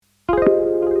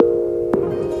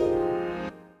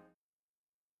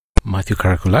Matthew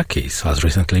Karakoulakis has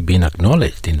recently been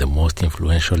acknowledged in the Most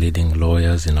Influential Leading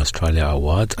Lawyers in Australia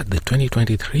Awards at the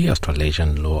 2023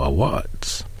 Australasian Law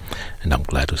Awards. And I'm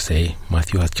glad to say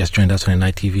Matthew has just joined us on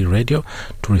NITV Radio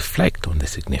to reflect on the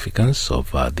significance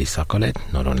of this accolade,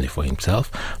 not only for himself,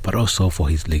 but also for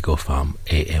his legal firm,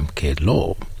 AMK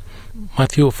Law.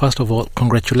 Matthew, first of all,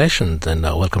 congratulations and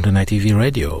welcome to NITV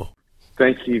Radio.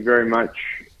 Thank you very much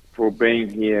for being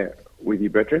here with you,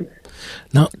 Bertrand.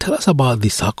 Now, tell us about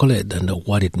this accolade and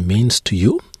what it means to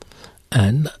you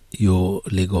and your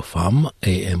legal firm,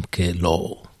 AMK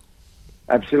Law.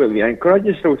 Absolutely. And could I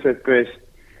just also first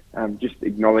just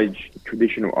acknowledge the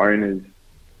traditional owners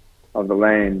of the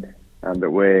land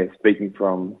that we're speaking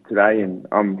from today, and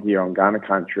I'm here on Kaurna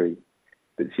country,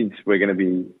 but since we're going to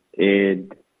be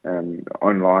aired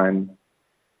online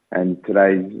and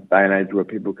today's day and age where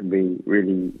people can be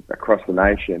really across the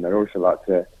nation, I'd also like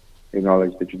to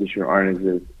acknowledge the traditional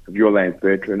owners of your land,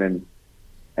 Bertrand,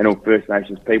 and all First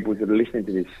Nations peoples that are listening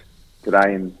to this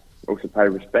today, and also pay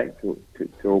respect to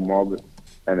all mob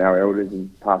and our elders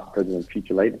and past, present and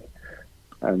future leaders.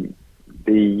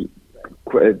 The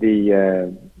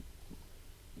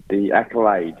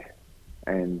accolade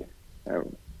and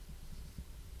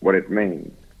what it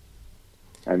means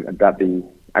and about the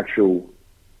actual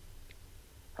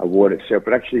award itself,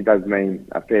 it actually does mean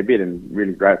a fair bit, and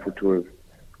really grateful to have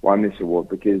won this award,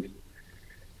 because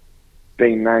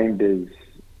being named as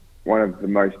one of the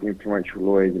most influential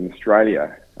lawyers in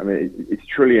Australia, I mean, it's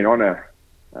truly an honour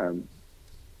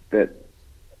that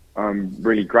I'm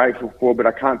really grateful for, but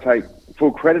I can't take full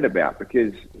credit about,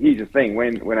 because here's the thing,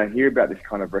 when I hear about this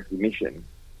kind of recognition,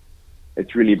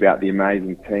 it's really about the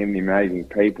amazing team, the amazing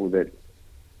people that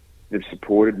have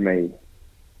supported me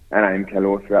and AMK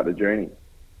Law throughout the journey.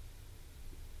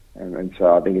 And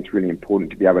so I think it's really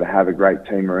important to be able to have a great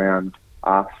team around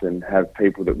us and have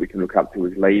people that we can look up to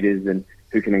as leaders and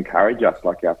who can encourage us,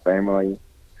 like our family,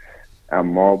 our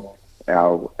mob,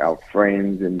 our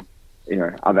friends, and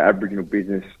other Aboriginal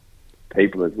business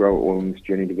people as well, all on this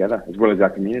journey together, as well as our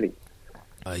community.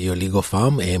 Your legal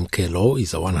firm, AMK Law,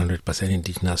 is a 100%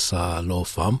 Indigenous law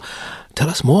firm. Tell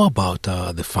us more about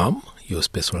the firm, your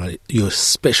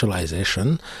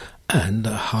specialization, and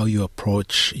how you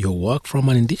approach your work from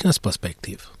an Indigenous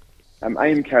perspective.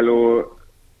 AMK Law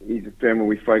is a firm where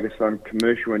we focus on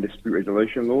commercial and dispute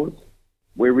resolution laws.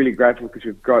 We're really grateful because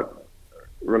we've got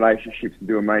relationships and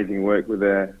do amazing work with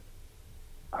a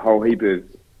whole heap of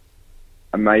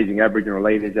amazing Aboriginal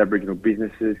leaders, Aboriginal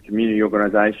businesses, community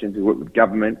organisations. We work with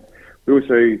government. We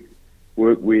also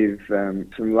work with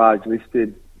some large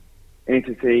listed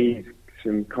entities,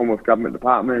 some Commonwealth government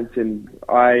departments, and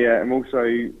I am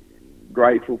also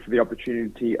grateful for the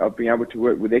opportunity of being able to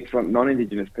work with excellent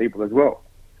non-Indigenous people as well.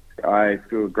 I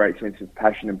feel a great sense of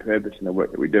passion and purpose in the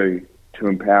work that we do to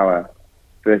empower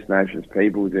First Nations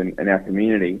peoples and our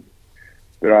community.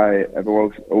 But I have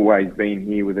always been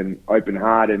here with an open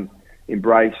heart and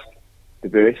embraced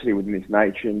diversity within this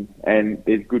nation, and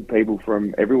there's good people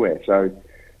from everywhere. So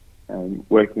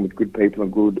working with good people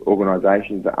and good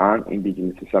organisations that aren't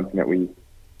Indigenous is something that we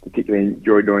particularly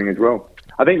enjoy doing as well.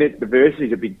 I think that diversity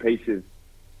is a big piece of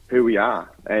who we are,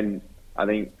 and I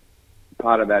think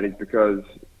part of that is because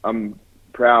I'm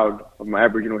proud of my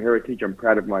Aboriginal heritage, I'm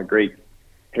proud of my Greek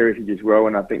heritage as well,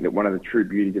 and I think that one of the true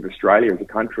beauties of Australia as a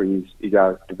country is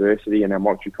our diversity and our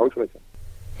multiculturalism.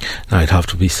 Now, it have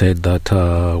to be said that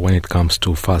when it comes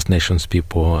to First Nations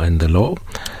people and the law,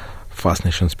 First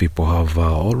Nations people have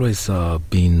always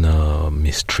been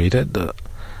mistreated.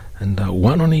 And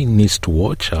one only needs to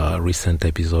watch a recent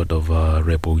episode of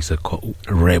Rebel with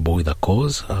a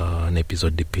Cause, an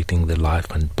episode depicting the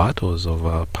life and battles of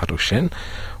Patu Shen,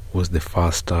 who was the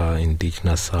first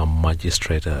Indigenous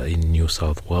magistrate in New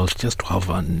South Wales, just to have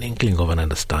an inkling of an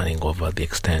understanding of the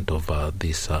extent of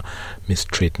this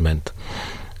mistreatment.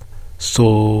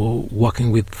 So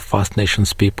working with First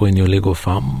Nations people in your legal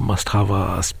firm must have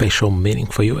a special meaning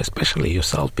for you, especially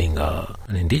yourself being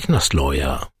an Indigenous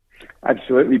lawyer.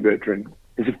 Absolutely, Bertrand.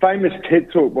 There's a famous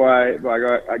TED talk by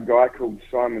a guy called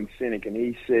Simon Sinek, and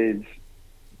he says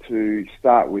to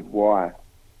start with why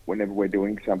whenever we're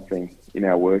doing something in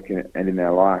our work and in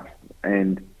our life,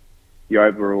 and the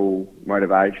overall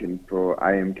motivation for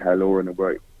AMK Law and the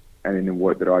work and in the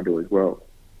work that I do as well.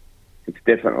 It's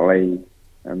definitely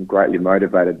greatly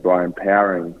motivated by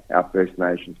empowering our First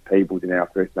Nations peoples in our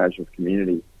First Nations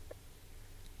community.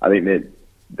 I think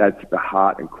that's the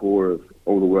heart and core of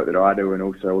all the work that I do, and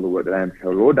also all the work that AMK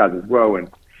Law does as well. And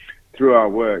through our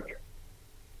work,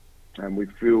 we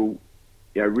feel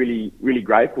really, really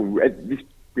grateful at this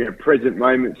present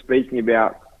moment, speaking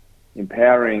about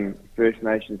empowering First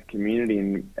Nations community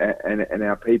and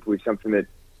our people is something that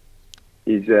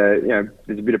is,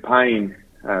 there's a bit of pain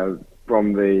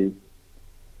from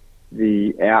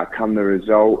the outcome, the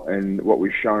result, and what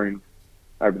was shown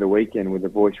over the weekend with the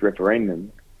voice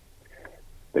referendum.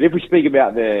 But if we speak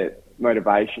about the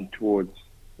motivation towards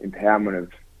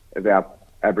empowerment of our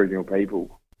Aboriginal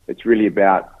people, it's really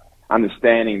about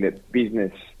understanding that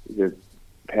business is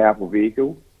a powerful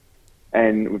vehicle,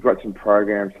 and we've got some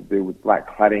programs to do with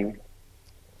black cladding,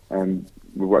 and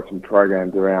we've got some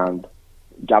programs around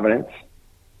governance.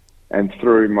 And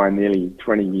through my nearly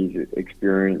 20 years of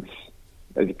experience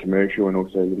as a commercial and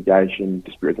also litigation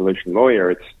dispute resolution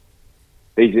lawyer,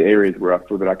 these are areas where I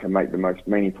feel that I can make the most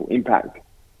meaningful impact.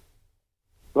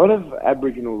 A lot of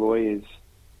Aboriginal lawyers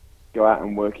go out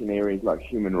and work in areas like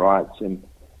human rights and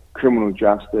criminal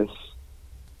justice,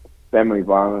 family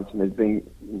violence, and there's been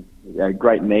a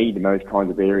great need in those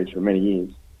kinds of areas for many years.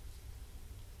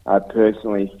 I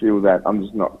personally feel that I'm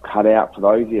just not cut out for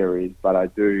those areas, but I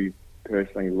do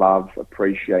personally love,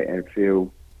 appreciate, and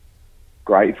feel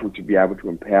grateful to be able to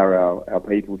empower our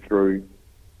people through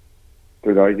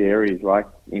those areas, like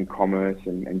in commerce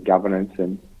and governance,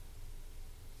 and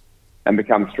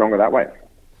become stronger that way.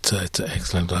 It's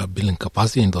excellent. Building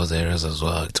capacity in those areas as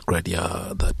well. It's great,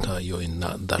 that you're in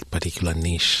that particular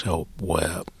niche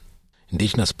where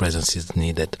Indigenous presence is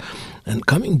needed. And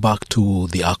coming back to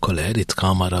the accolade, it's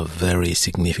come at a very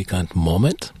significant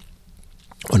moment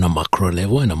on a macro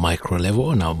level and a micro level.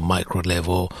 On a micro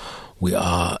level, we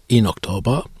are in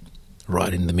October,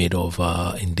 right in the middle of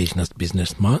Indigenous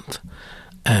Business Month,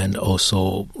 and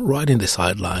also right in the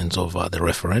sidelines of the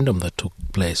referendum that took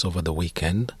place over the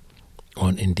weekend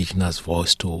on Indigenous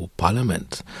voice to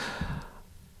Parliament.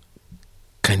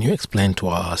 Can you explain to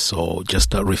us, or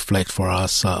just reflect for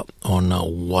us on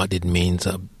what it means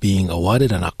being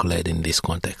awarded an accolade in this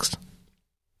context?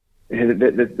 It's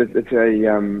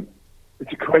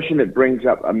a question that brings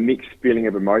up a mixed feeling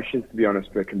of emotions, to be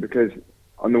honest, Berkin, because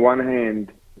on the one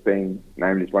hand, being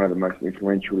named as one of the most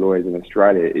influential lawyers in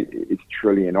Australia, it's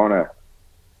truly an honour,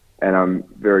 and I'm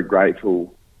very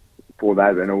grateful for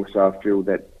that, and also I feel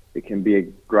that it can be a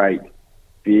great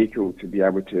vehicle to be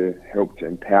able to help to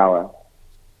empower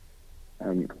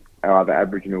our other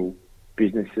Aboriginal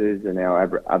businesses and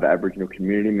our other Aboriginal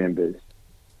community members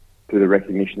through the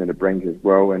recognition that it brings as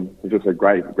well. And there's also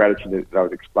great gratitude that I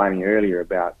was explaining earlier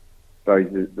about those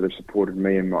that have supported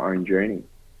me in my own journey.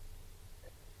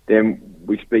 Then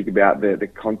we speak about the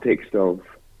context of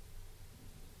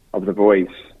the voice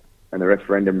and the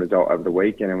referendum result over the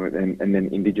weekend, and then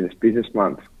Indigenous Business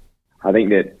Month. I think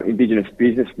that Indigenous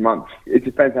Business Month, it's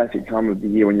a fantastic time of the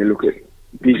year when you look at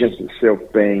business itself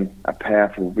being a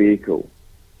powerful vehicle,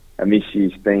 and this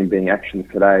year's theme being actions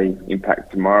today,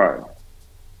 impact tomorrow.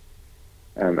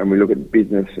 And we look at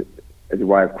business as a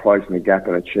way of closing the gap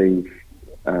and achieve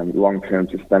long-term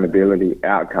sustainability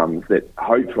outcomes that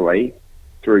hopefully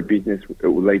through business it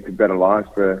will lead to better lives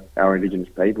for our Indigenous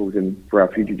peoples and for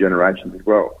our future generations as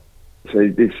well. So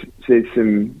there's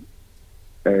some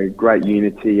great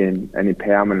unity and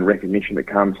empowerment and recognition that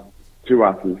comes to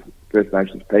us as First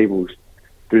Nations peoples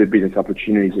through the business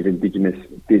opportunities of Indigenous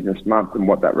Business Month and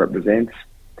what that represents.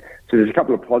 So there's a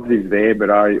couple of positives there, but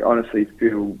I honestly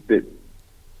feel that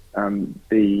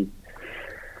the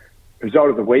result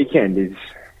of the weekend is,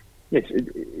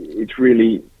 it's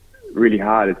really, really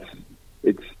hard.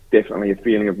 It's definitely a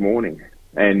feeling of mourning,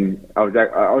 and I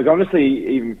was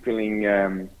honestly even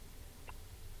feeling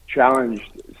challenged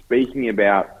speaking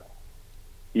about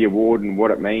the award and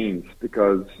what it means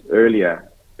because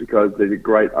there's a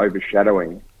great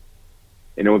overshadowing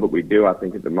in all that we do, I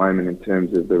think, at the moment in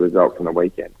terms of the result from the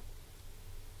weekend.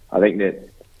 I think that,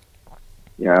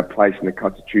 a place in the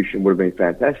Constitution would have been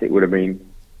fantastic, would have been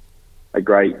a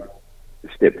great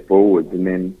step forward, and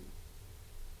then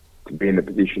to be in the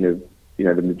position of,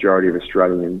 the majority of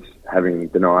Australians having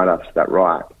denied us that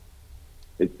right,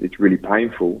 it's really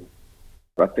painful.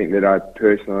 I think that I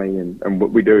personally, and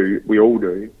what we all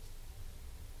do,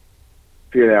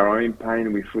 feel our own pain,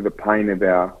 and we feel the pain of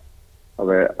our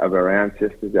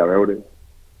ancestors, our elders,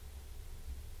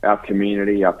 our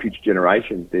community, our future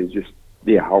generations. There's just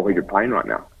a whole heap of pain right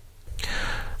now.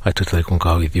 I totally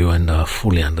concur with you and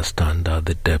fully understand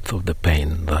the depth of the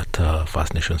pain that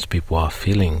First Nations people are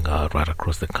feeling right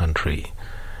across the country.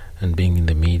 And being in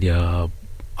the media,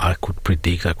 I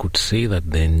could say that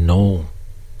they know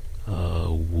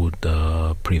would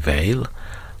prevail,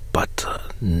 but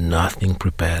nothing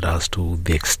prepared us to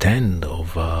the extent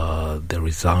of the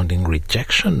resounding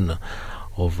rejection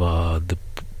of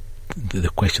the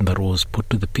question that was put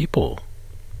to the people.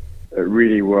 It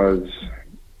really was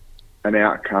an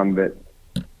outcome that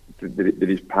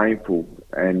is painful.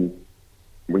 And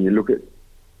when you look at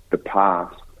the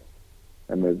past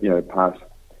and the past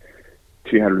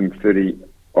 230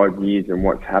 odd years and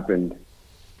what's happened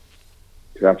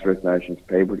to us First Nations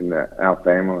peoples and our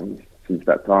families since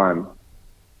that time,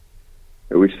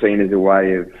 it was seen as a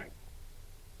way of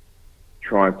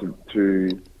trying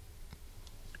to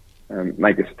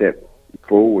make a step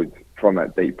forward from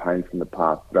that deep pain from the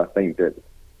past. But I think that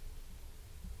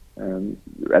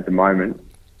at the moment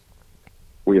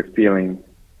we are feeling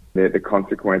the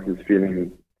consequences,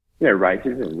 feeling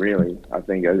racism, really, I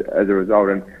think, as a result.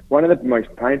 And one of the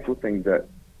most painful things that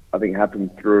I think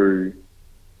happened through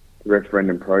the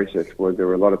referendum process was there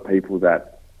were a lot of people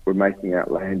that were making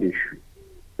outlandish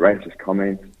racist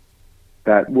comments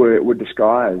that were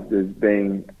disguised as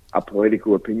being a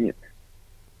political opinion.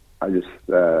 I just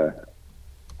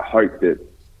hope that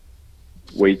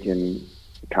we can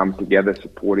come together,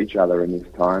 support each other in this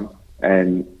time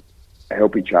and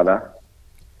help each other.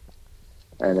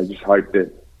 And I just hope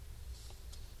that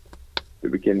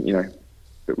we can,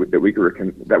 that we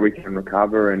can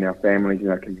recover, and our families and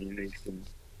our communities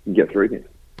can get through this.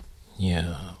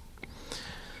 Yeah.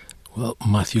 Well,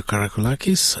 Matthew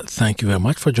Karakoulakis, thank you very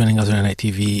much for joining us on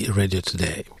NITV Radio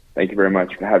today. Thank you very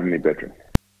much for having me, Bertrand.